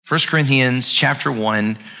1 Corinthians chapter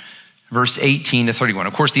 1, verse 18 to 31.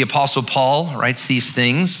 Of course, the Apostle Paul writes these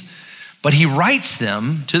things, but he writes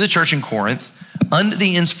them to the church in Corinth under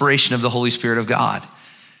the inspiration of the Holy Spirit of God.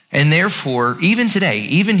 And therefore, even today,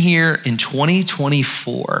 even here in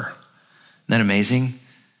 2024, isn't that amazing?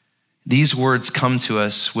 These words come to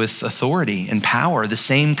us with authority and power, the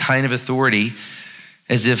same kind of authority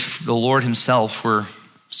as if the Lord himself were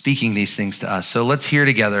speaking these things to us. So let's hear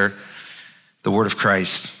together the word of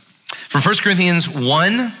Christ. From 1 Corinthians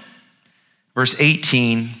 1, verse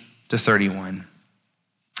 18 to 31.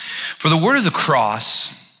 For the word of the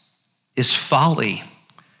cross is folly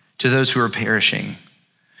to those who are perishing,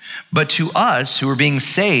 but to us who are being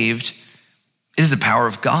saved, it is the power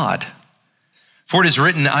of God. For it is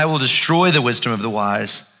written, I will destroy the wisdom of the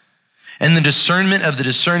wise, and the discernment of the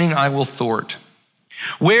discerning I will thwart.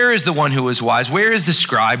 Where is the one who is wise? Where is the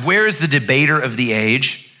scribe? Where is the debater of the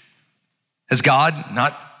age? Has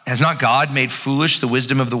not God made foolish the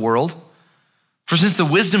wisdom of the world? For since the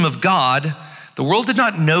wisdom of God, the world did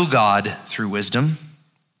not know God through wisdom.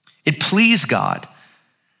 It pleased God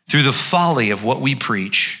through the folly of what we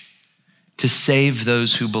preach to save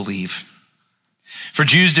those who believe. For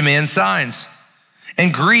Jews demand signs,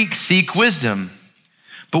 and Greeks seek wisdom.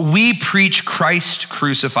 But we preach Christ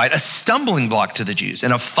crucified, a stumbling block to the Jews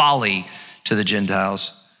and a folly to the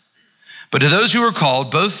Gentiles. But to those who are called,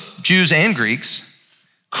 both Jews and Greeks,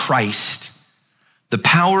 Christ, the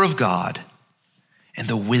power of God and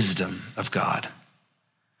the wisdom of God.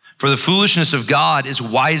 For the foolishness of God is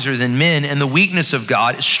wiser than men, and the weakness of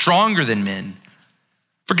God is stronger than men.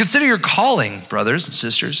 For consider your calling, brothers and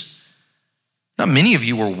sisters. Not many of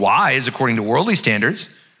you were wise according to worldly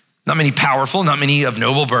standards, not many powerful, not many of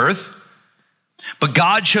noble birth. But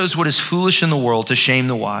God chose what is foolish in the world to shame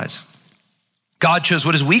the wise. God chose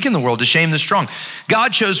what is weak in the world to shame the strong.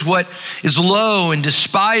 God chose what is low and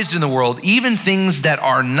despised in the world, even things that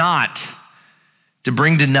are not, to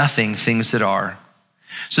bring to nothing things that are,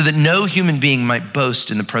 so that no human being might boast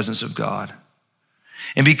in the presence of God.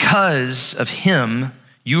 And because of him,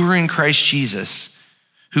 you are in Christ Jesus,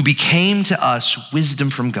 who became to us wisdom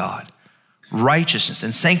from God, righteousness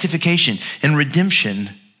and sanctification and redemption,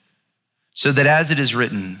 so that as it is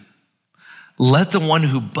written, let the one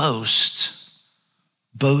who boasts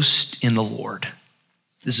boast in the Lord.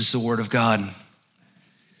 This is the word of God.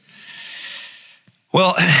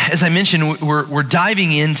 Well, as I mentioned, we're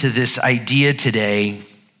diving into this idea today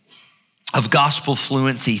of gospel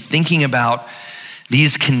fluency, thinking about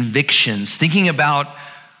these convictions, thinking about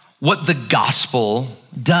what the gospel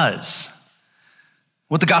does,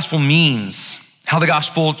 what the gospel means, how the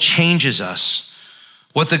gospel changes us,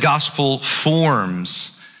 what the gospel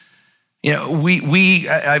forms. You know,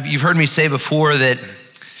 you've heard me say before that,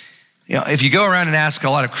 you know, if you go around and ask a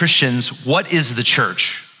lot of Christians, what is the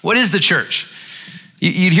church? What is the church?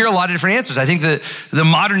 You'd hear a lot of different answers. I think the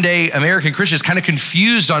modern day American Christian is kind of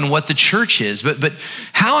confused on what the church is, but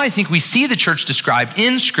how I think we see the church described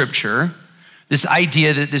in scripture, this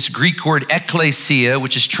idea that this Greek word ekklesia,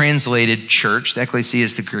 which is translated church, the ekklesia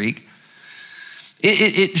is the Greek,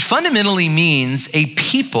 it fundamentally means a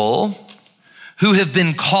people who have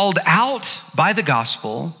been called out by the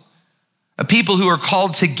gospel, a people who are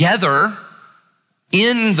called together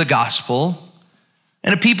in the gospel,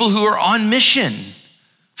 and a people who are on mission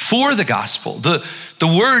for the gospel. The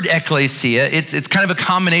word ekklesia, it's kind of a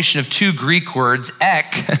combination of two Greek words,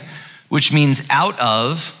 ek, which means out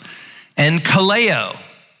of, and kaleo,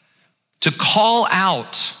 to call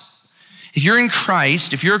out. If you're in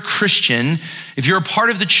Christ, if you're a Christian, if you're a part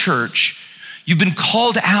of the church, you've been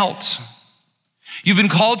called out. You've been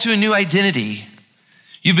called to a new identity.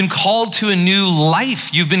 You've been called to a new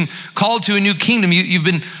life. You've been called to a new kingdom. You've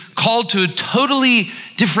been called to a totally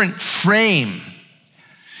different frame.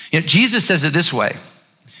 You know, Jesus says it this way: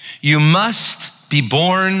 you must be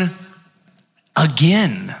born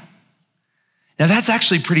again. Now that's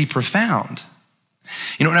actually pretty profound.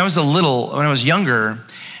 You know, when I was younger,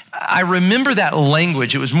 I remember that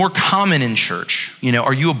language. It was more common in church. You know,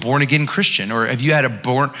 are you a born again Christian? Or have you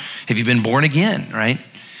been born again, right?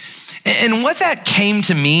 And what that came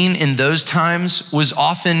to mean in those times was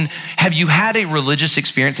often, have you had a religious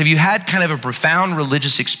experience? Have you had kind of a profound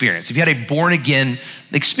religious experience? Have you had a born again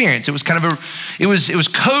experience? It was kind of it was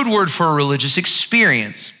code word for a religious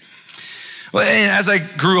experience. Well, and as I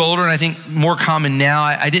grew older, and I think more common now,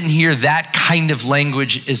 I didn't hear that kind of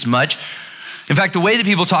language as much. In fact, the way that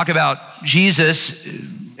people talk about Jesus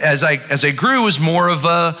as I grew was more of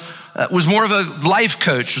a life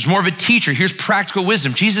coach, was more of a teacher. Here's practical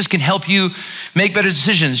wisdom. Jesus can help you make better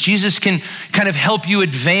decisions. Jesus can kind of help you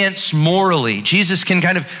advance morally. Jesus can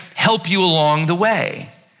kind of help you along the way.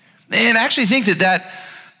 And I actually think that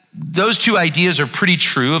those two ideas are pretty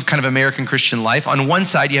true of kind of American Christian life. On one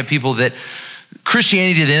side, you have people that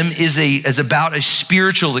Christianity to them is about a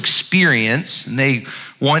spiritual experience, and they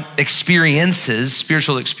want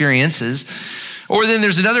spiritual experiences. Or then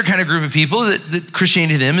there's another kind of group of people that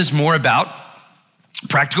Christianity to them is more about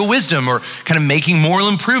practical wisdom or kind of making moral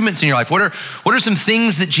improvements in your life. What are some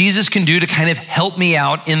things that Jesus can do to kind of help me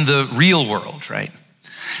out in the real world, right?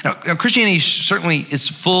 Now Christianity certainly is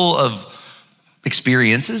full of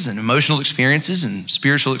experiences and emotional experiences and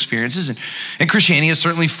spiritual experiences. And Christianity is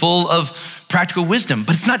certainly full of practical wisdom,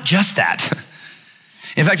 but it's not just that.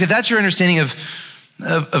 In fact, if that's your understanding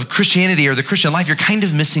of Christianity or the Christian life, you're kind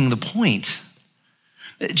of missing the point.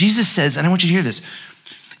 Jesus says, and I want you to hear this,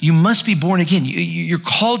 you must be born again. You're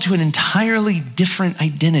called to an entirely different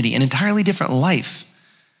identity, an entirely different life.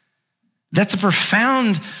 That's a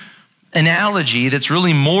profound analogy that's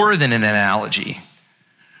really more than an analogy.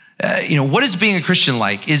 What is being a Christian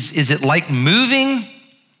like? Is it like moving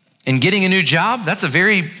and getting a new job? That's a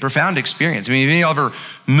very profound experience. I mean, if you ever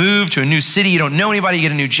move to a new city, you don't know anybody, you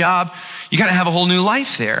get a new job, you kind of have a whole new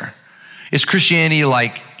life there. Is Christianity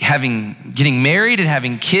like getting married and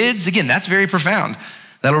having kids? Again, that's very profound.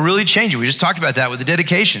 That'll really change you. We just talked about that with the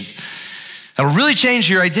dedications. That'll really change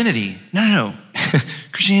your identity. No.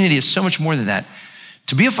 Christianity is so much more than that.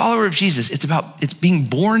 To be a follower of Jesus, it's being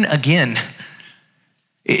born again.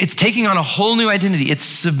 It's taking on a whole new identity. It's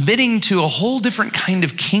submitting to a whole different kind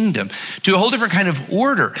of kingdom, to a whole different kind of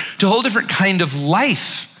order, to a whole different kind of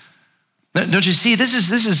life. Don't you see? This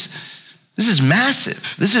is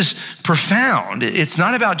massive. This is profound. It's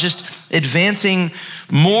not about just advancing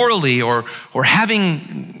morally or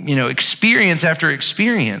having, experience after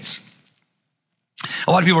experience.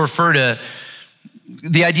 A lot of people refer to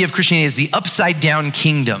the idea of Christianity as the upside down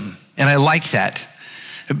kingdom. And I like that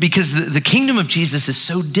because the kingdom of Jesus is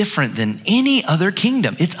so different than any other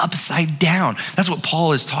kingdom. It's upside down. That's what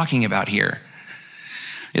Paul is talking about here.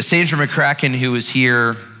 Sandra McCracken, who was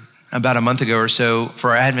here about a month ago or so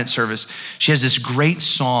for our Advent service, she has this great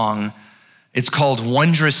song. It's called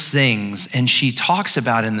Wondrous Things. And she talks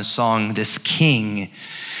about in the song this king.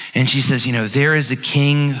 And she says, there is a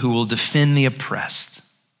king who will defend the oppressed.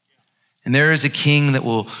 And there is a king that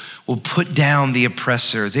will put down the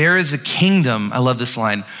oppressor. There is a kingdom, I love this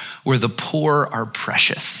line, where the poor are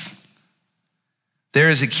precious. There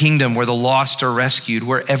is a kingdom where the lost are rescued,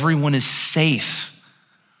 where everyone is safe,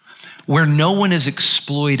 where no one is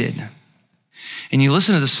exploited. And you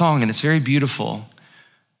listen to the song and it's very beautiful.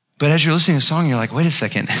 But as you're listening to the song, you're like, wait a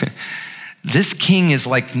second. This king is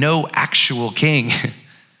like no actual king,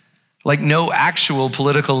 like no actual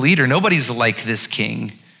political leader. Nobody's like this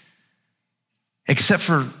king except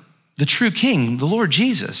for the true king, the Lord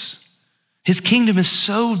Jesus. His kingdom is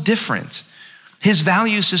so different. His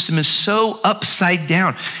value system is so upside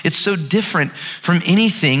down. It's so different from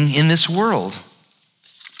anything in this world.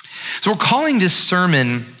 So we're calling this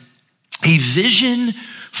sermon a vision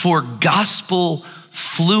for gospel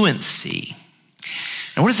fluency.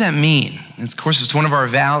 And what does that mean? And of course, it's one of our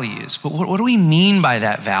values, but what do we mean by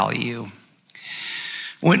that value?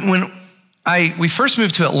 When we first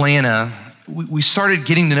moved to Atlanta, we started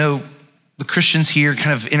getting to know the Christians here,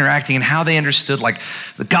 kind of interacting and how they understood like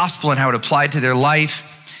the gospel and how it applied to their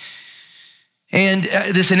life. And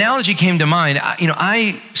this analogy came to mind.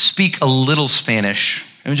 I speak a little Spanish.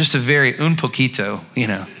 I'm just un poquito,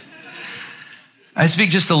 I speak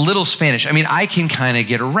just a little Spanish. I mean, I can kind of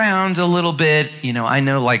get around a little bit. I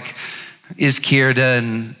know like izquierda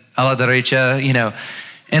and a la derecha,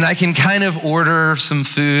 and I can kind of order some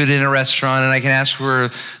food in a restaurant and I can ask where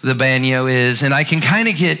the baño is. And I can kind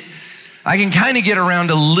of get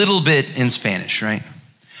around a little bit in Spanish, right?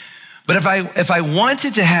 But if I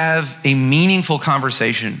wanted to have a meaningful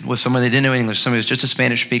conversation with someone that didn't know English, somebody who's just a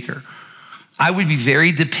Spanish speaker, I would be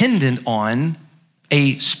very dependent on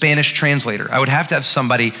a Spanish translator. I would have to have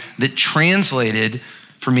somebody that translated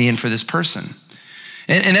for me and for this person.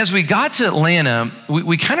 And as we got to Atlanta,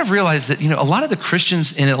 we kind of realized that, a lot of the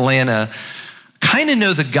Christians in Atlanta kind of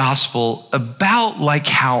know the gospel about like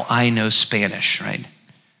how I know Spanish, right?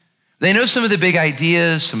 They know some of the big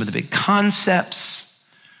ideas, some of the big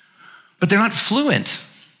concepts, but they're not fluent.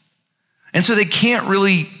 And so they can't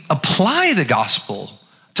really apply the gospel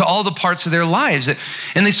to all the parts of their lives.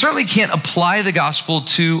 And they certainly can't apply the gospel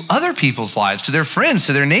to other people's lives, to their friends,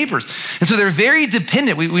 to their neighbors. And so they're very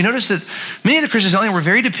dependent. We noticed that many of the Christians were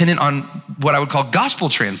very dependent on what I would call gospel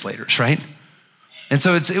translators, right? And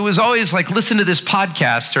so it was always like, listen to this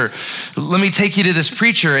podcast or let me take you to this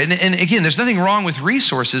preacher. And again, there's nothing wrong with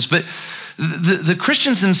resources, but the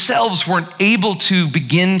Christians themselves weren't able to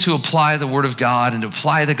begin to apply the word of God and to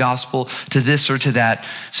apply the gospel to this or to that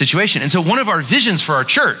situation. And so one of our visions for our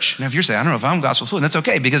church, now if you're saying, I don't know if I'm gospel fluent, that's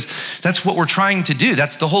okay, because that's what we're trying to do.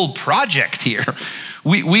 That's the whole project here.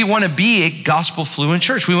 We want to be a gospel fluent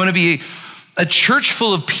church. We want to be a church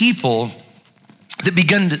full of people that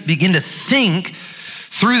begin to think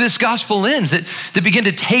through this gospel lens, that begin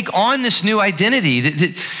to take on this new identity,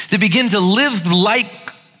 that begin to live like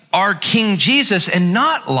our King Jesus and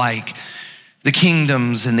not like the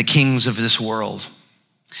kingdoms and the kings of this world.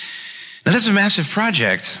 Now that's a massive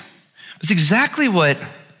project. That's exactly what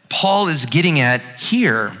Paul is getting at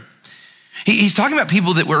here. He's talking about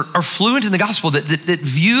people that are fluent in the gospel, that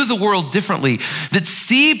view the world differently, that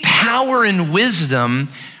see power and wisdom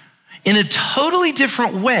in a totally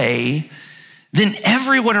different way than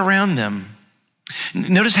everyone around them.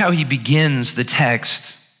 Notice how he begins the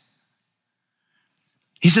text.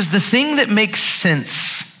 He says, the thing that makes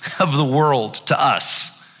sense of the world to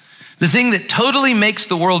us, the thing that totally makes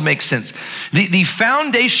the world make sense, the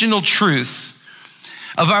foundational truth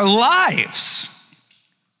of our lives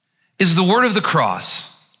is the word of the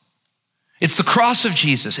cross. It's the cross of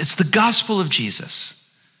Jesus. It's the gospel of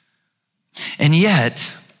Jesus. And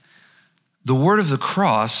yet, the word of the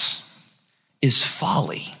cross is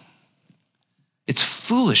folly. It's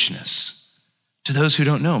foolishness to those who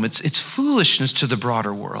don't know him. It's foolishness to the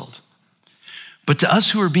broader world. But to us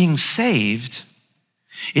who are being saved,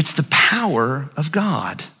 it's the power of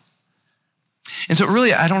God. And so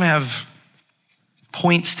really, I don't have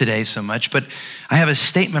points today so much, but I have a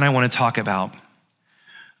statement I want to talk about.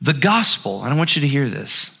 The gospel, and I want you to hear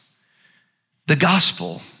this. The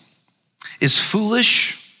gospel is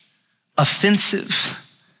foolish, offensive,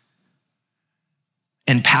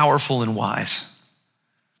 and powerful and wise.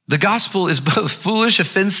 The gospel is both foolish,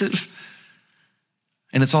 offensive,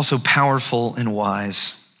 and it's also powerful and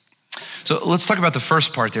wise. So let's talk about the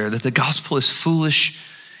first part there, that the gospel is foolish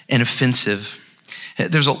and offensive.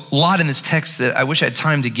 There's a lot in this text that I wish I had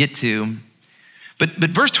time to get to, but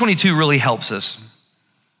verse 22 really helps us.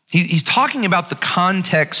 He's talking about the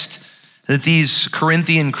context that these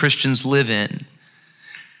Corinthian Christians live in.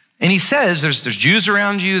 And he says, there's Jews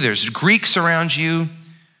around you, there's Greeks around you.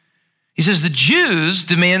 He says, the Jews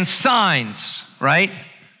demand signs, right?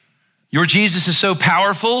 Your Jesus is so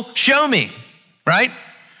powerful, show me, right?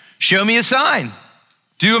 Show me a sign.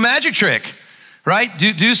 Do a magic trick, right?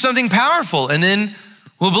 Do something powerful, and then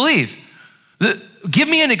we'll believe. Give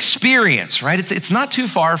me an experience, right? It's not too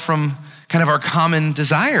far from kind of our common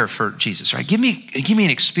desire for Jesus, right? Give me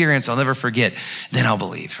an experience I'll never forget, then I'll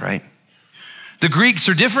believe, right? The Greeks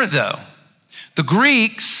are different though. The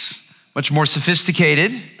Greeks, much more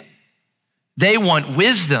sophisticated, they want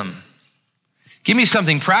wisdom. Give me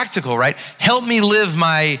something practical, right? Help me live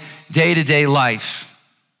my day-to-day life.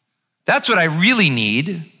 That's what I really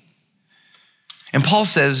need. And Paul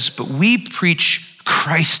says, but we preach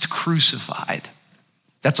Christ crucified.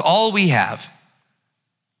 That's all we have.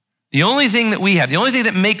 The only thing that we have, the only thing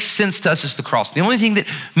that makes sense to us is the cross. The only thing that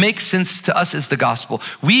makes sense to us is the gospel.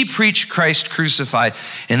 We preach Christ crucified.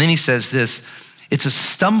 And then he says this, it's a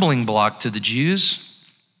stumbling block to the Jews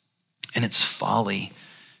and it's folly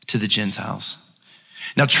to the Gentiles.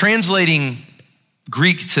 Now, translating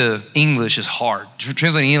Greek to English is hard.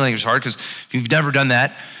 Translating English is hard because if you've never done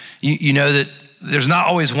that, you know that there's not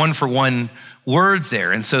always one-for-one words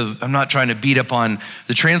there. And so I'm not trying to beat up on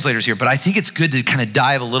the translators here, but I think it's good to kind of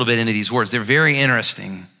dive a little bit into these words. They're very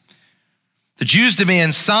interesting. The Jews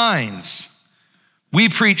demand signs. We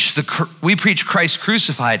preach Christ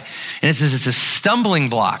crucified. And it says it's a stumbling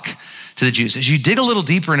block to the Jews. As you dig a little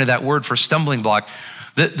deeper into that word for stumbling block,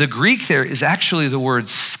 the Greek there is actually the word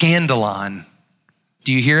scandalon.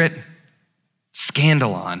 Do you hear it?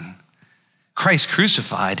 Scandalon. Christ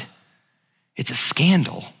crucified. It's a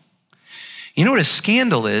scandal. You know what a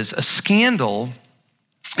scandal is? A scandal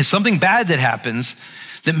is something bad that happens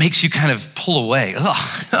that makes you kind of pull away.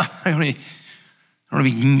 Ugh, I don't want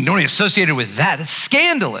to be associated with that. It's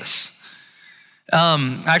scandalous.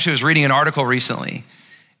 I actually was reading an article recently,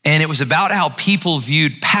 and it was about how people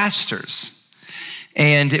viewed pastors.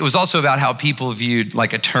 And it was also about how people viewed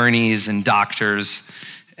like attorneys and doctors.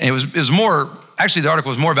 And it was more, actually the article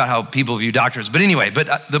was more about how people view doctors. But anyway,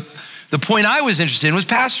 the point I was interested in was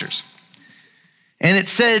pastors. And it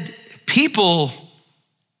said people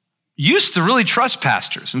used to really trust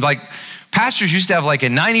pastors. And like pastors used to have like a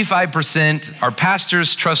 95%, are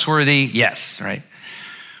pastors trustworthy? Yes, right?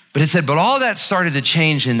 But it said, but all that started to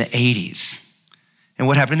change in the 80s. And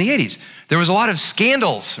what happened in the 80s? There was a lot of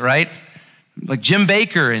scandals, right? Like Jim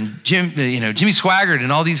Baker and Jimmy Swaggart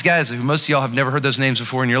and all these guys. Most of y'all have never heard those names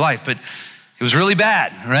before in your life, but It was really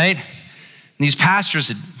bad, right? And these pastors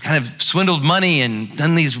had kind of swindled money and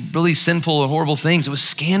done these really sinful and horrible things. It was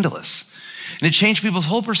scandalous. And it changed people's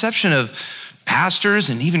whole perception of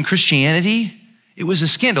pastors and even Christianity. It was a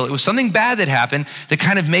scandal. It was something bad that happened that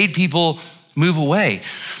kind of made people move away.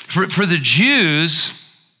 For the Jews,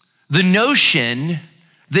 the notion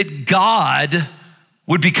that God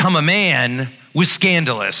would become a man was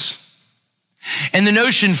scandalous. And the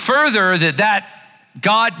notion further that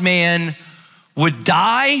God-man would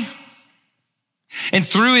die, and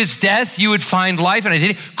through his death, you would find life and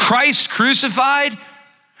identity. Christ crucified,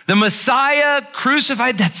 the Messiah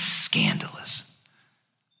crucified, that's scandalous.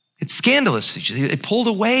 It's scandalous. It pulled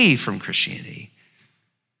away from Christianity.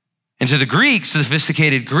 And to the Greeks, the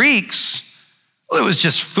sophisticated Greeks, well, it was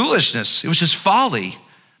just foolishness. It was just folly.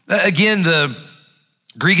 Again, the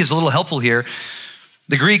Greek is a little helpful here.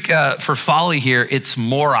 The Greek for folly here, it's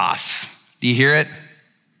moros. Do you hear it?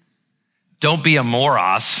 Don't be a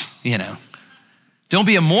moros, Don't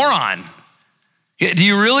be a moron. Do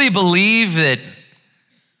you really believe that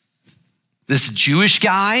this Jewish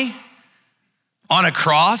guy on a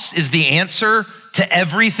cross is the answer to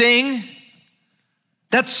everything?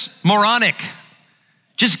 That's moronic.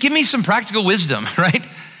 Just give me some practical wisdom, right?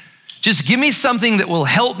 Just give me something that will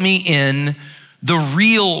help me in the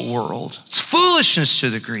real world. It's foolishness to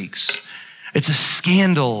the Greeks. It's a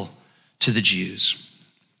scandal to the Jews.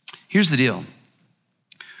 Here's the deal.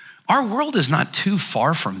 Our world is not too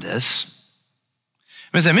far from this.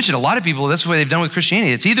 As I mentioned, a lot of people, that's what they've done with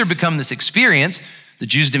Christianity. It's either become this experience, the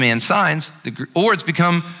Jews demand signs, or it's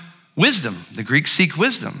become wisdom. The Greeks seek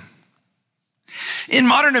wisdom. In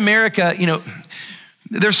modern America,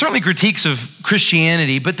 there's certainly critiques of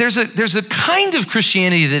Christianity, but there's a kind of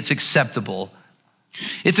Christianity that's acceptable.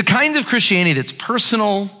 It's a kind of Christianity that's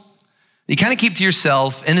personal, you kind of keep to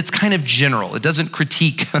yourself, and it's kind of general. It doesn't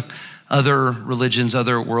critique other religions,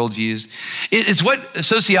 other worldviews. It's what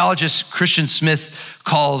sociologist Christian Smith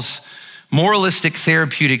calls moralistic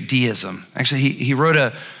therapeutic deism. Actually, he wrote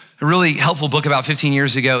a really helpful book about 15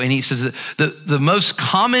 years ago, and he says that the most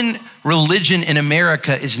common religion in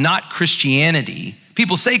America is not Christianity.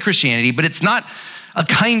 People say Christianity, but it's not a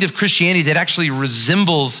kind of Christianity that actually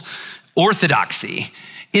resembles orthodoxy.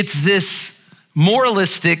 It's this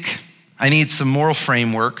moralistic, I need some moral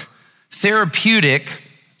framework, therapeutic,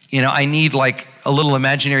 I need like a little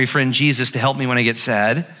imaginary friend Jesus to help me when I get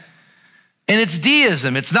sad. And it's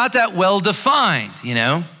deism. It's not that well defined,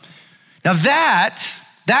 Now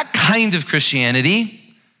that kind of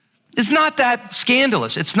Christianity is not that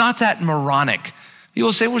scandalous. It's not that moronic.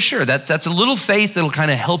 People say, well, sure, that's a little faith that'll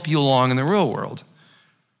kind of help you along in the real world.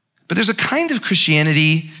 But there's a kind of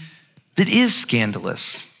Christianity that is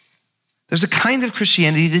scandalous. There's a kind of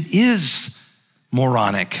Christianity that is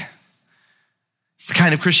moronic. It's the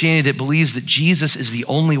kind of Christianity that believes that Jesus is the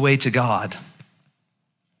only way to God.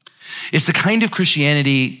 It's the kind of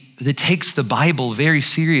Christianity that takes the Bible very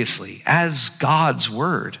seriously as God's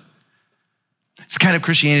word. It's the kind of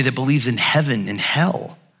Christianity that believes in heaven and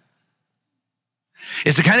hell.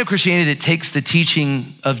 It's the kind of Christianity that takes the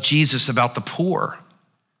teaching of Jesus about the poor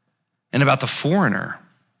and about the foreigner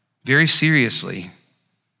very seriously.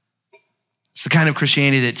 It's the kind of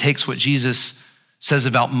Christianity that takes what Jesus says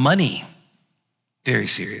about money very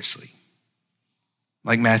seriously.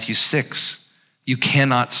 Like Matthew 6, you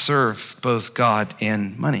cannot serve both God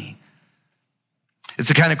and money. It's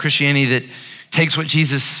the kind of Christianity that takes what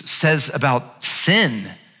Jesus says about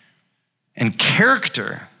sin and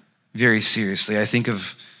character very seriously. I think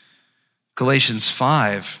of Galatians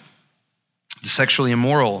 5, the sexually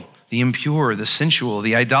immoral, the impure, the sensual,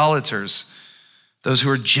 the idolaters, those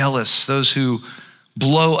who are jealous, those who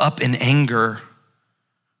blow up in anger,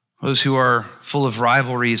 those who are full of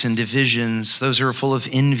rivalries and divisions, those who are full of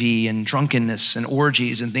envy and drunkenness and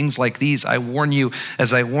orgies and things like these. I warn you,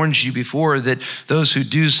 as I warned you before, that those who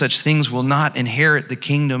do such things will not inherit the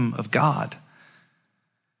kingdom of God.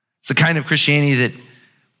 It's the kind of Christianity that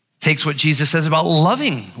takes what Jesus says about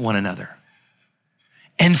loving one another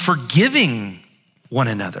and forgiving one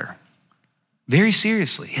another very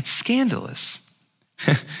seriously. It's scandalous.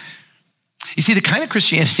 You see, the kind of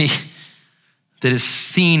Christianity that is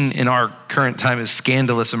seen in our current time as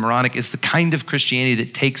scandalous and moronic is the kind of Christianity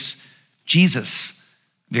that takes Jesus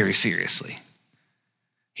very seriously.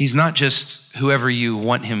 He's not just whoever you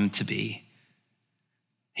want him to be.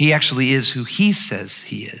 He actually is who he says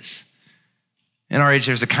he is. In our age,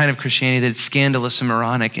 there's a kind of Christianity that's scandalous and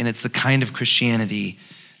moronic, and it's the kind of Christianity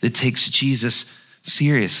that takes Jesus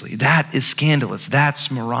seriously. That is scandalous.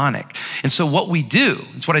 That's moronic. And so what we do,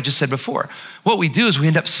 it's what I just said before, what we do is we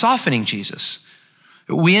end up softening Jesus.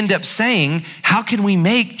 we end up saying, how can we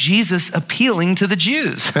make Jesus appealing to the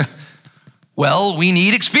Jews? Well, we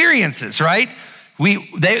need experiences, right?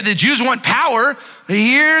 The Jews want power.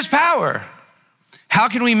 Here's power. How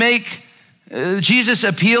can we make Jesus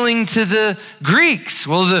appealing to the Greeks?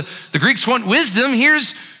 Well, the Greeks want wisdom.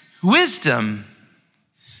 Here's wisdom.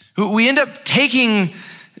 We end up taking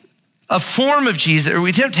a form of Jesus, or we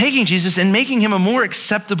end up taking Jesus and making him a more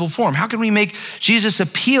acceptable form. How can we make Jesus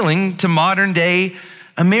appealing to modern day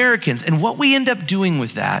Americans? And what we end up doing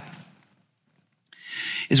with that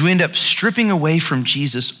is we end up stripping away from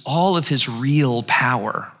Jesus all of his real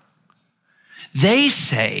power. They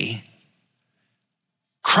say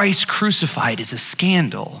Christ crucified is a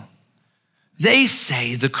scandal. They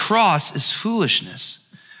say the cross is foolishness.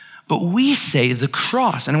 But we say the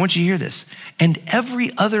cross, and I want you to hear this, and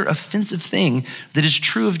every other offensive thing that is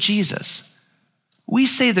true of Jesus. We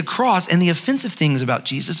say the cross and the offensive things about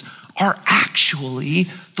Jesus are actually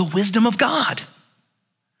the wisdom of God.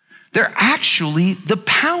 They're actually the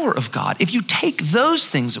power of God. If you take those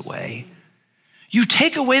things away, you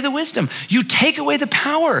take away the wisdom. You take away the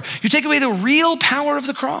power. You take away the real power of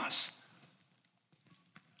the cross.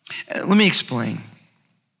 Let me explain.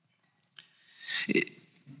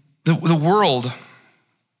 The world,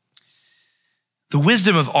 the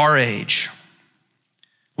wisdom of our age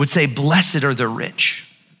would say, blessed are the rich.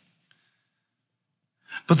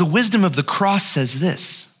 But the wisdom of the cross says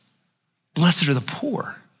this, blessed are the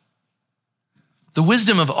poor. The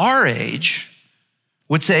wisdom of our age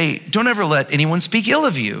would say, don't ever let anyone speak ill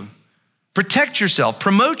of you. Protect yourself,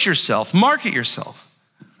 promote yourself, market yourself.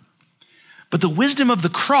 But the wisdom of the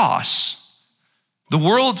cross, the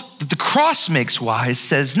world that the cross makes wise,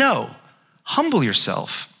 says, no, humble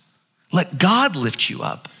yourself. Let God lift you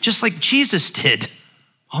up, just like Jesus did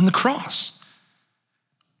on the cross.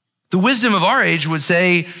 The wisdom of our age would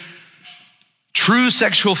say, true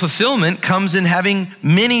sexual fulfillment comes in having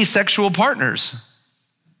many sexual partners.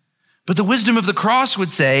 But the wisdom of the cross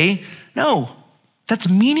would say, no, that's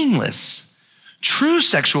meaningless. True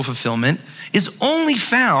sexual fulfillment is only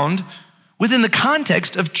found within the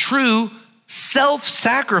context of true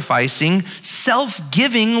self-sacrificing,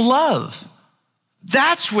 self-giving love.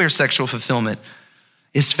 That's where sexual fulfillment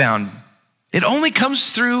is found. It only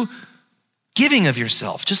comes through giving of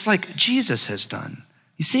yourself, just like Jesus has done.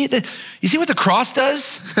 You see what the cross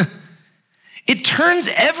does? It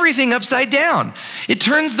turns everything upside down. It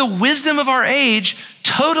turns the wisdom of our age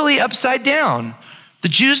totally upside down. The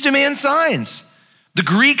Jews demand signs. The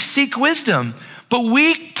Greeks seek wisdom, but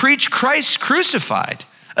we preach Christ crucified.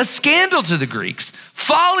 A scandal to the Greeks,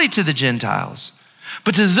 folly to the Gentiles.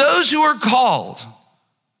 But to those who are called,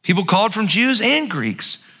 people called from Jews and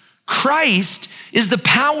Greeks, Christ is the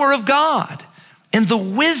power of God and the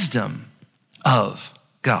wisdom of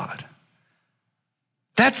God.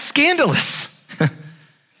 That's scandalous.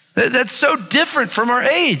 That's so different from our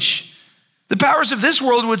age. The powers of this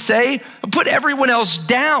world would say, put everyone else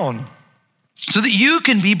down so that you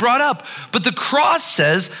can be brought up. But the cross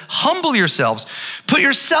says, humble yourselves, put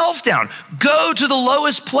yourself down, go to the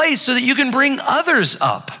lowest place so that you can bring others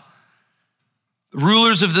up. The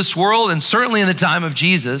rulers of this world, and certainly in the time of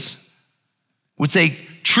Jesus, would say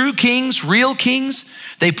true kings, real kings,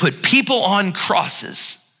 they put people on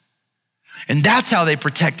crosses. And that's how they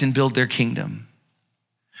protect and build their kingdom.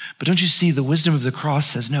 But don't you see, the wisdom of the cross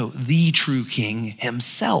says, no, the true king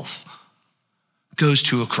himself goes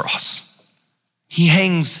to a cross. He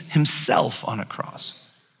hangs himself on a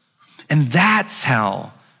cross. And that's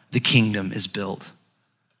how the kingdom is built.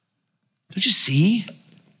 Don't you see?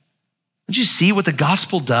 Don't you see what the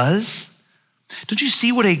gospel does? Don't you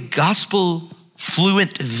see what a gospel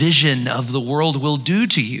fluent vision of the world will do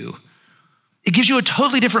to you? It gives you a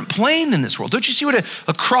totally different plane than this world. Don't you see what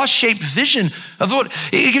a cross-shaped vision of the world,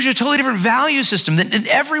 it gives you a totally different value system than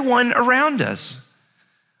everyone around us.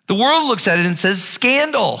 The world looks at it and says,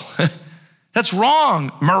 scandal. That's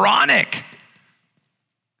wrong, moronic.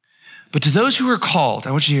 But to those who are called,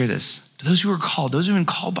 I want you to hear this. To those who are called, those who have been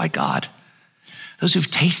called by God, those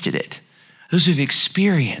who've tasted it, those who've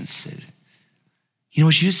experienced it, you know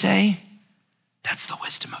what you say? That's the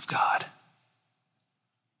wisdom of God.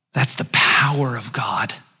 That's the power of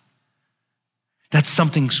God. That's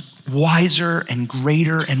something wiser and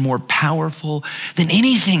greater and more powerful than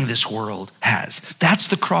anything this world has. That's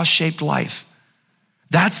the cross-shaped life.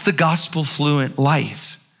 That's the gospel fluent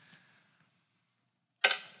life.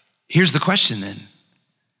 Here's the question then.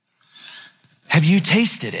 Have you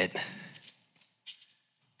tasted it?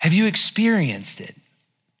 Have you experienced it?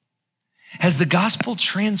 Has the gospel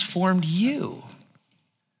transformed you?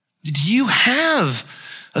 Do you have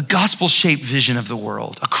a gospel-shaped vision of the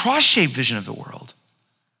world, a cross-shaped vision of the world?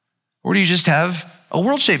 Or do you just have a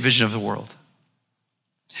world-shaped vision of the world?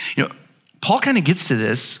 Paul kind of gets to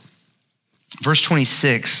this, verse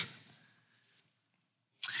 26.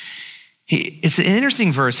 It's an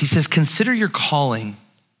interesting verse. He says, consider your calling,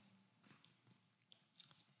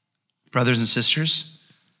 brothers and sisters.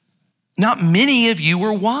 Not many of you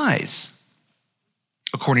were wise,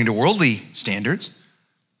 according to worldly standards.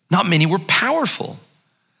 Not many were powerful.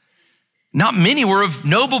 Not many were of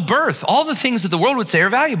noble birth. All the things that the world would say are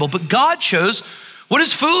valuable, but God chose what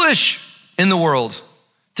is foolish in the world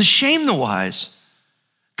to shame the wise.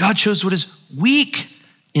 God chose what is weak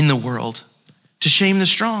in the world to shame the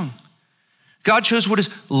strong. God chose what is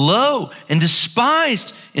low and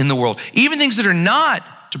despised in the world, even things that are not,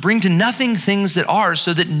 to bring to nothing things that are,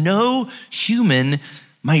 so that no human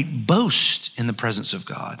might boast in the presence of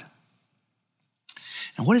God.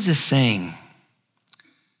 Now, what is this saying?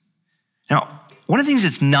 Now, one of the things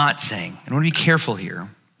it's not saying, and I want to be careful here,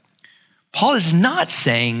 Paul is not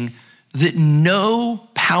saying that no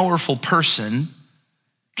powerful person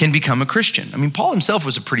can become a Christian. I mean, Paul himself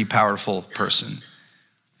was a pretty powerful person.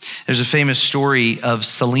 There's a famous story of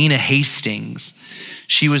Selina Hastings.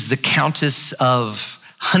 She was the Countess of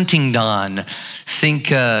Huntingdon.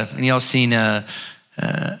 Think, and y'all seen a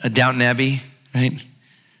Downton Abbey, right?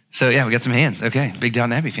 So yeah, we got some hands. Okay, big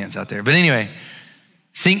Downton Abbey fans out there. But anyway,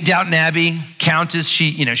 think Downton Abbey, Countess.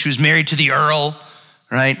 She was married to the Earl,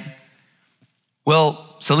 right?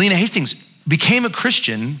 Well, Selina Hastings became a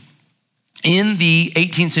Christian in the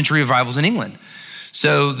 18th century revivals in England.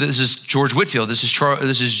 So this is George Whitefield. This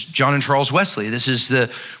is John and Charles Wesley. This is the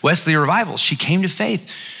Wesley revivals. She came to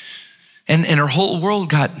faith, and her whole world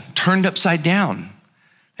got turned upside down.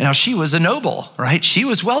 And now she was a noble, right? She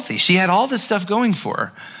was wealthy. She had all this stuff going for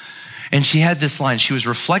her. And she had this line. She was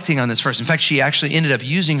reflecting on this verse. In fact, she actually ended up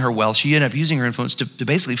using her wealth. She ended up using her influence to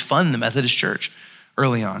basically fund the Methodist Church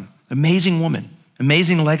early on. Amazing woman,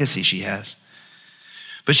 amazing legacy she has.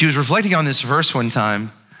 But she was reflecting on this verse one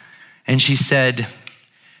time, and she said,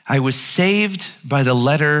 I was saved by the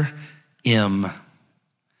letter M.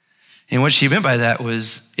 And what she meant by that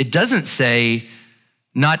was, it doesn't say,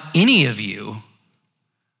 not any of you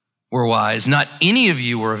were wise, not any of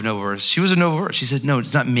you were of noble birth. She was of noble birth. She said, no,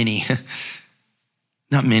 it's not many.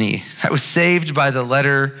 Not many. I was saved by the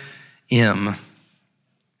letter M.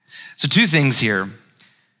 So two things here.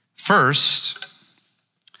 First,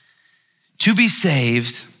 to be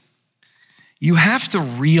saved, you have to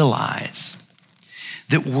realize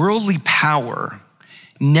that worldly power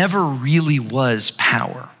never really was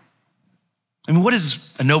power. I mean, what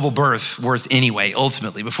is a noble birth worth anyway,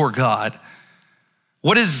 ultimately, before God?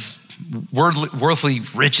 What is worldly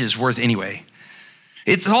riches worth anyway?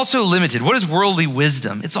 It's also limited. What is worldly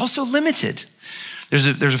wisdom? It's also limited. There's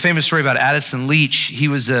a famous story about Addison Leach. He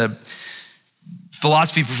was a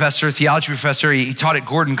philosophy professor, theology professor. He taught at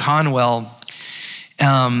Gordon Conwell.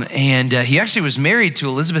 And he actually was married to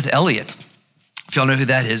Elizabeth Elliot, if y'all know who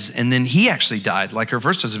that is. And then he actually died, like her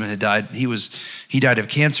first husband had died. He died of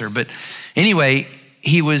cancer. But anyway,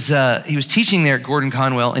 he was teaching there at Gordon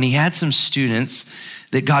Conwell, and he had some students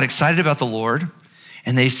that got excited about the Lord,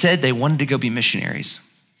 and they said they wanted to go be missionaries.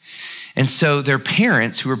 And so their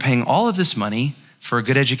parents, who were paying all of this money for a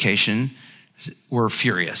good education, were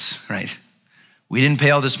furious, right? We didn't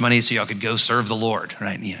pay all this money so y'all could go serve the Lord,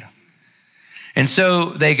 right? And so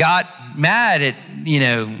they got mad at,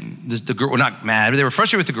 the girl, well, not mad, but they were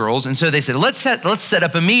frustrated with the girls. And so they said, let's set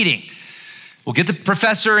up a meeting. We'll get the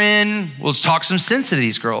professor in, we'll talk some sense to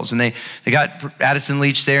these girls. And they got Addison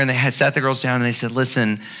Leach there, and they had sat the girls down, and they said,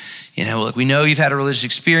 listen, look, we know you've had a religious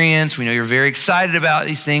experience. We know you're very excited about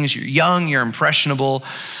these things. You're young, you're impressionable.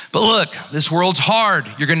 But look, this world's hard.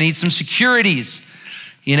 You're gonna need some securities.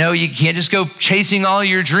 You can't just go chasing all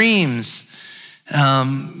your dreams.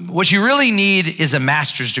 What you really need is a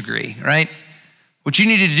master's degree, right? What you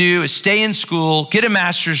need to do is stay in school, get a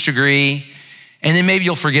master's degree, and then maybe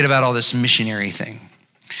you'll forget about all this missionary thing.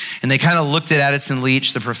 And they kind of looked at Addison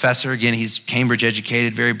Leach, the professor. Again, he's Cambridge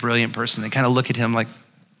educated, very brilliant person. They kind of look at him like,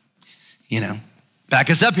 back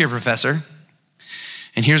us up here, professor.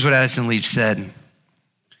 And here's what Addison Leach said.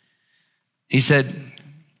 He said,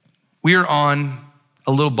 we are on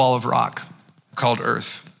a little ball of rock called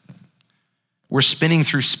Earth. We're spinning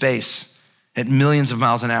through space at millions of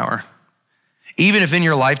miles an hour. Even if in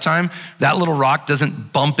your lifetime, that little rock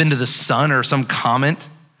doesn't bump into the sun or some comet,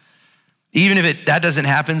 even if that doesn't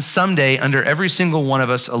happen, someday under every single one of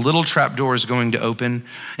us, a little trap door is going to open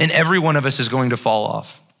and every one of us is going to fall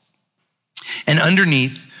off. And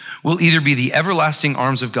underneath will either be the everlasting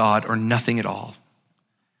arms of God or nothing at all.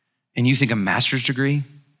 And you think a master's degree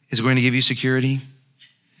is going to give you security?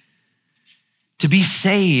 To be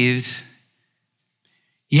saved,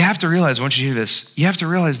 you have to realize, I want you to hear this, you have to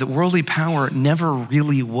realize that worldly power never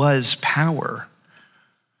really was power.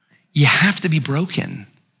 You have to be broken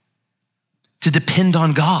to depend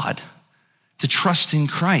on God, to trust in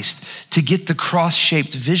Christ, to get the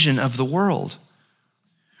cross-shaped vision of the world.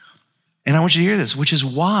 And I want you to hear this, which is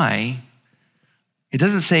why it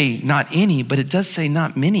doesn't say not any, but it does say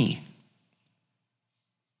not many.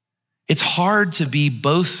 It's hard to be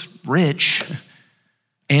both rich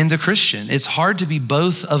and a Christian. It's hard to be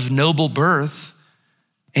both of noble birth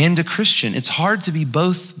and a Christian. It's hard to be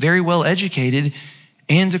both very well educated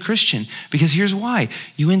and a Christian, because here's why.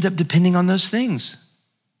 You end up depending on those things.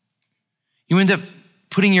 You end up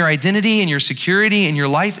putting your identity and your security and your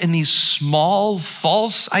life in these small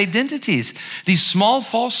false identities, these small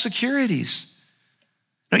false securities.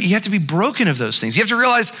 No, you have to be broken of those things. You have to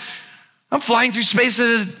realize, I'm flying through space at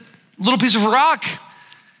a little piece of rock.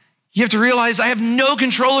 You have to realize I have no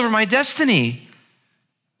control over my destiny.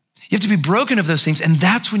 You have to be broken of those things, and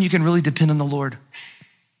that's when you can really depend on the Lord.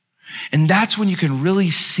 And that's when you can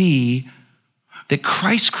really see that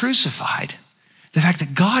Christ crucified, the fact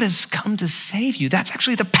that God has come to save you, that's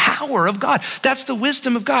actually the power of God. That's the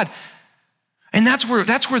wisdom of God. And that's where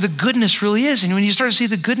the goodness really is. And when you start to see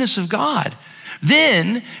the goodness of God,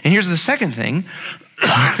 then, and here's the second thing,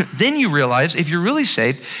 then you realize if you're really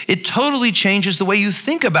saved, it totally changes the way you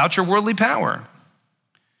think about your worldly power.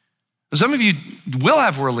 Some of you will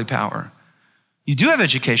have worldly power. You do have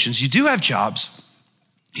educations, you do have jobs,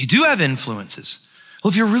 you do have influences. Well,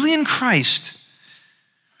 if you're really in Christ,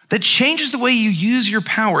 that changes the way you use your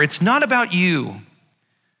power. It's not about you.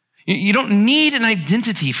 You don't need an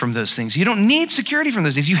identity from those things. You don't need security from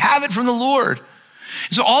those things. You have it from the Lord.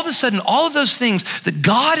 So all of a sudden, all of those things that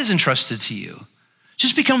God has entrusted to you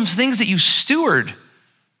just becomes things that you steward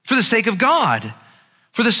for the sake of God,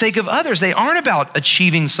 for the sake of others. They aren't about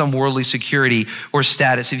achieving some worldly security or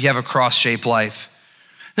status if you have a cross-shaped life.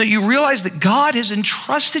 No, you realize that God has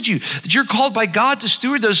entrusted you, that you're called by God to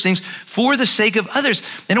steward those things for the sake of others.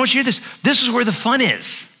 And I want you to hear this. This is where the fun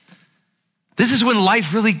is. This is when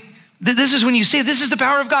life really, this is when you see, this is the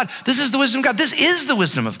power of God. This is the wisdom of God. This is the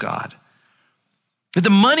wisdom of God. But the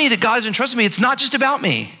money that God has entrusted me, it's not just about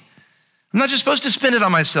me. I'm not just supposed to spend it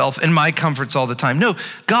on myself and my comforts all the time. No,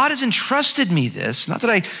 God has entrusted me this, not that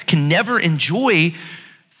I can never enjoy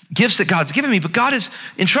gifts that God's given me, but God has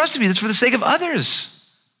entrusted me this for the sake of others.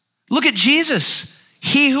 Look at Jesus.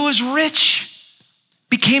 He who is rich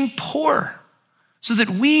became poor so that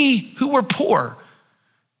we who were poor,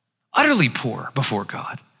 utterly poor before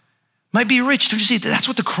God, might be rich. Don't you see? That's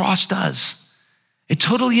what the cross does. It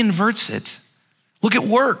totally inverts it. Look at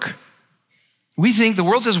work. We think the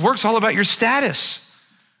world says work's all about your status.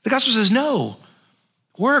 The gospel says no.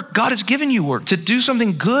 Work, God has given you work to do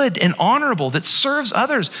something good and honorable that serves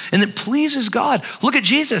others and that pleases God. Look at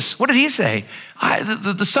Jesus. What did he say?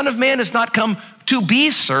 The Son of Man has not come to be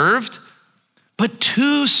served, but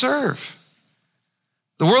to serve.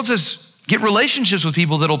 The world says get relationships with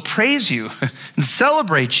people that'll praise you and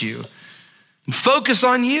celebrate you and focus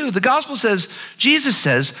on you. The gospel says, Jesus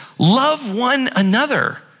says, love one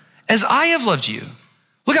another as I have loved you.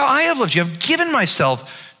 Look how I have loved you. I've given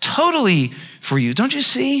myself totally for you. Don't you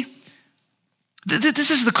see? This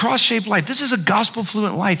is the cross-shaped life. This is a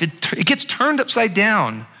gospel-fluent life. It gets turned upside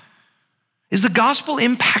down. Is the gospel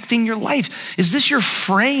impacting your life? Is this your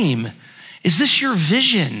frame? Is this your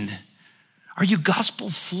vision? Are you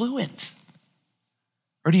gospel-fluent?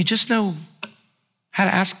 Or do you just know how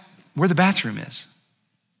to ask where the bathroom is?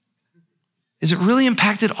 Is it really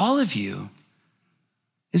impacted all of you?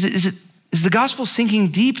 Is the gospel sinking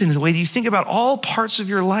deep into the way that you think about all parts of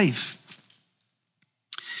your life?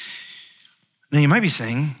 Now you might be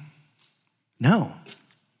saying, no,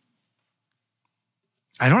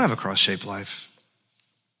 I don't have a cross-shaped life.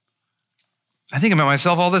 I think about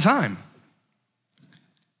myself all the time.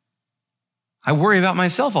 I worry about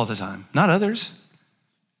myself all the time, not others.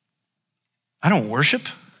 I don't worship.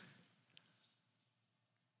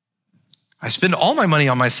 I spend all my money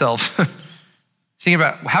on myself. Thinking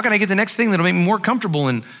about how can I get the next thing that'll make me more comfortable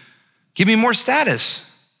and give me more status.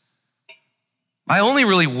 I only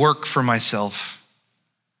really work for myself.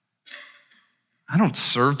 I don't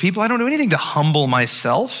serve people. I don't do anything to humble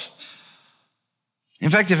myself.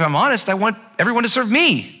 In fact, if I'm honest, I want everyone to serve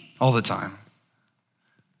me all the time.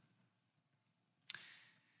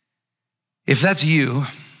 If that's you,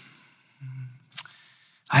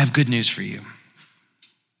 I have good news for you.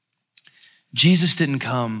 Jesus didn't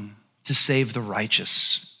come to save the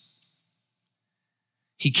righteous.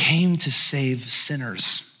 He came to save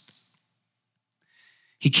sinners.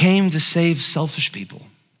 He came to save selfish people.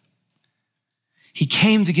 He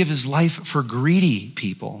came to give his life for greedy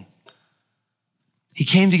people. He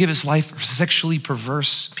came to give his life for sexually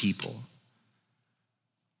perverse people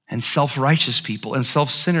and self-righteous people and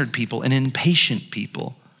self-centered people and impatient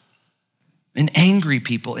people and angry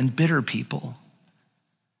people and bitter people,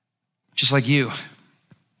 just like you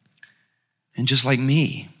and just like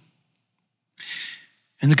me.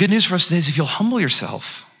 And the good news for us today is if you'll humble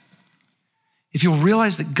yourself, if you'll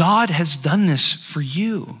realize that God has done this for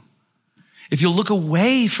you, if you'll look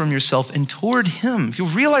away from yourself and toward him, if you'll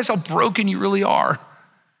realize how broken you really are,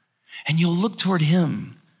 and you'll look toward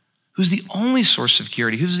him, who's the only source of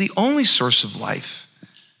purity, who's the only source of life,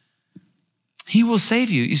 he will save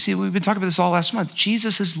you. You see, we've been talking about this all last month.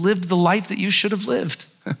 Jesus has lived the life that you should have lived.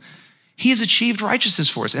 He has achieved righteousness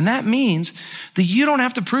for us. And that means that you don't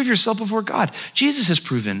have to prove yourself before God. Jesus has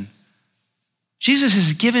proven. Jesus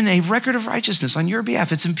has given a record of righteousness on your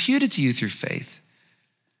behalf. It's imputed to you through faith.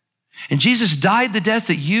 And Jesus died the death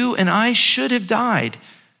that you and I should have died.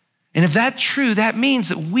 And if that's true, that means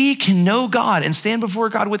that we can know God and stand before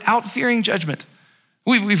God without fearing judgment.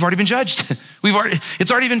 We've already been judged.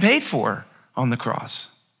 It's already been paid for on the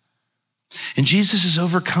cross. And Jesus has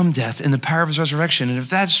overcome death in the power of his resurrection. And if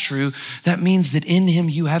that's true, that means that in him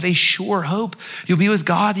you have a sure hope. You'll be with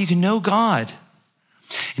God, you can know God.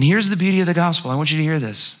 And here's the beauty of the gospel. I want you to hear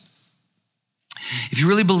this. If you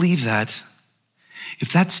really believe that,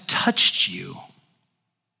 if that's touched you,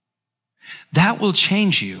 that will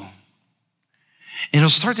change you. And it'll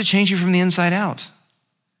start to change you from the inside out.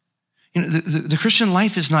 You know, the Christian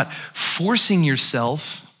life is not forcing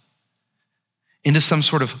yourself into some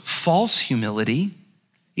sort of false humility,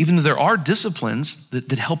 even though there are disciplines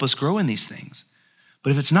that help us grow in these things. But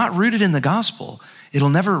if it's not rooted in the gospel, it'll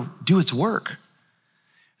never do its work.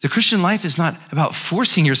 The Christian life is not about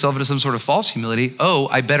forcing yourself into some sort of false humility. Oh,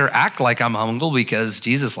 I better act like I'm humble because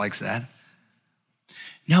Jesus likes that.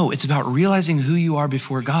 No, it's about realizing who you are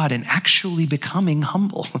before God and actually becoming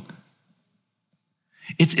humble.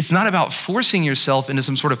 It's not about forcing yourself into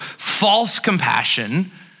some sort of false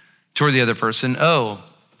compassion toward the other person. Oh,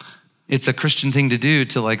 it's a Christian thing to do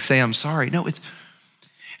to like say, I'm sorry. No, it's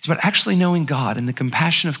about actually knowing God and the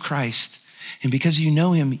compassion of Christ. And because you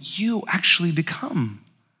know him, you actually become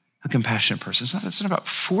a compassionate person. It's not about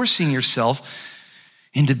forcing yourself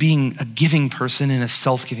into being a giving person and a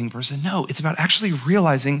self-giving person. No, it's about actually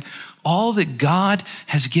realizing all that God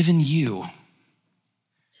has given you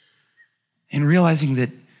and realizing that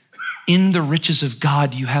in the riches of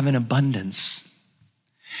God, you have an abundance.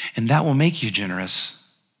 And that will make you generous.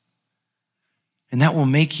 And that will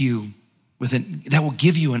make you that will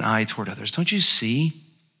give you an eye toward others. Don't you see?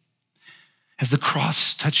 Has the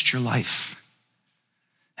cross touched your life?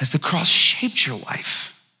 Has the cross shaped your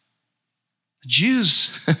life?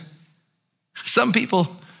 Jews, some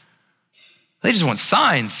people, they just want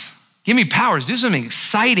signs. Give me powers, do something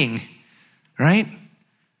exciting, right?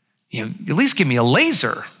 You know, at least give me a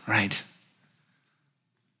laser, right?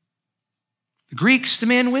 The Greeks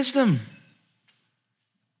demand wisdom.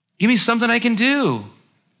 Give me something I can do.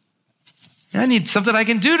 I need something I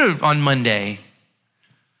can do on Monday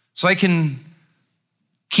so I can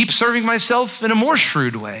keep serving myself in a more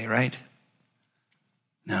shrewd way, right?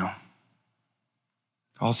 No.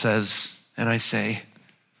 Paul says, and I say,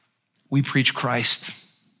 we preach Christ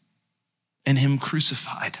and him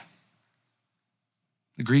crucified.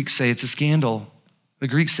 The Greeks say it's a scandal. The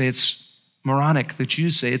Greeks say it's moronic. The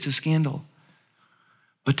Jews say it's a scandal.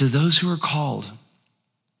 But to those who are called,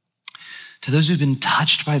 to those who've been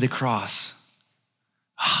touched by the cross,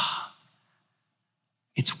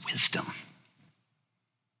 it's wisdom.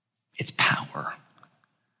 It's power.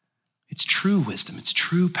 It's true wisdom. It's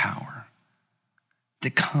true power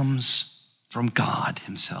that comes from God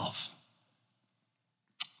himself.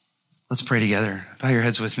 Let's pray together. Bow your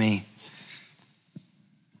heads with me.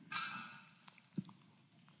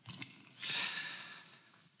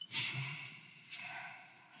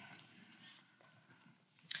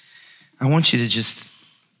 I want you to just,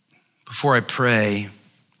 before I pray,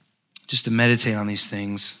 just to meditate on these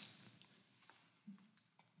things.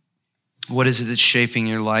 What is it that's shaping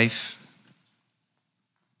your life?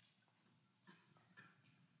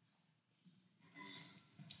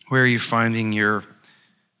 Where are you finding your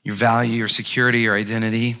value, your security, your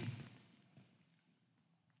identity?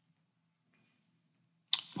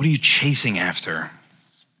 What are you chasing after?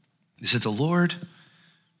 Is it the Lord?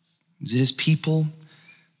 Is it his people?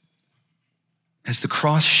 Has the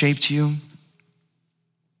cross shaped you?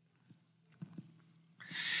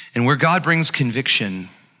 And where God brings conviction,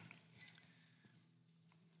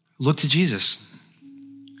 look to Jesus.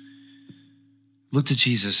 Look to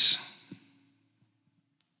Jesus.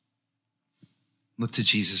 Look to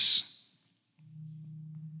Jesus.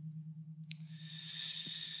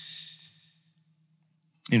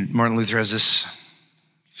 And Martin Luther has this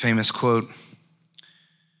famous quote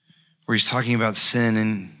where he's talking about sin,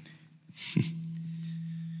 and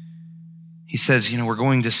he says, we're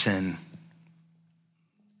going to sin.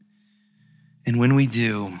 And when we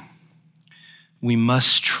do, we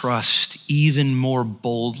must trust even more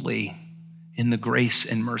boldly in the grace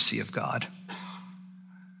and mercy of God.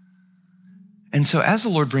 And so as the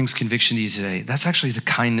Lord brings conviction to you today, that's actually the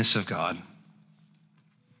kindness of God.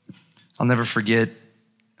 I'll never forget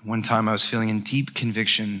one time I was feeling in deep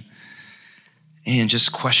conviction and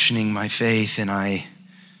just questioning my faith. And I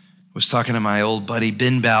was talking to my old buddy,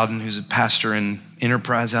 Ben Bowden, who's a pastor in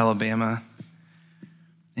Enterprise, Alabama.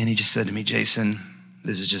 And he just said to me, Jason,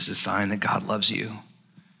 this is just a sign that God loves you.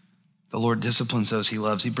 The Lord disciplines those he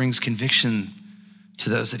loves. He brings conviction to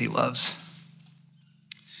those that he loves.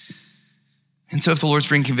 And so if the Lord's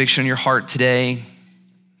bringing conviction in your heart today,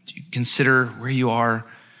 you consider where you are,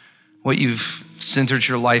 what you've centered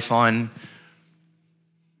your life on.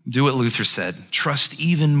 Do what Luther said. Trust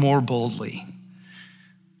even more boldly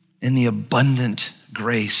in the abundant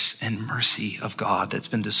grace and mercy of God that's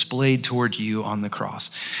been displayed toward you on the cross.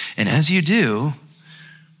 And as you do,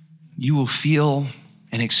 you will feel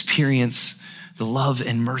and experience the love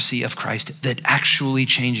and mercy of Christ that actually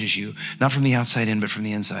changes you, not from the outside in, but from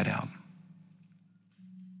the inside out.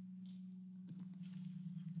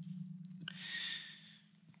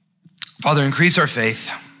 Father, increase our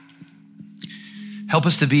faith. Help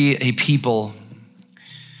us to be a people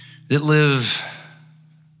that live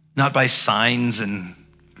not by signs and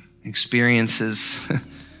experiences,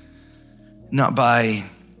 not by,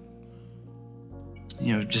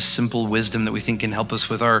 just simple wisdom that we think can help us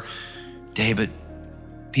with our day, but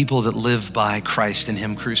people that live by Christ and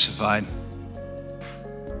him crucified.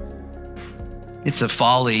 It's a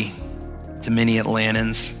folly to many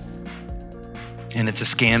Atlantans, and it's a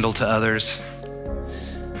scandal to others.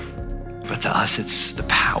 But to us, it's the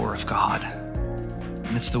power of God,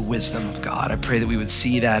 and it's the wisdom of God. I pray that we would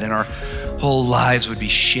see that and our whole lives would be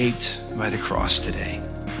shaped by the cross today.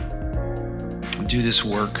 Do this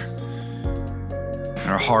work in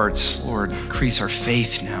our hearts, Lord. Increase our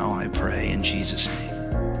faith now, I pray, in Jesus' name.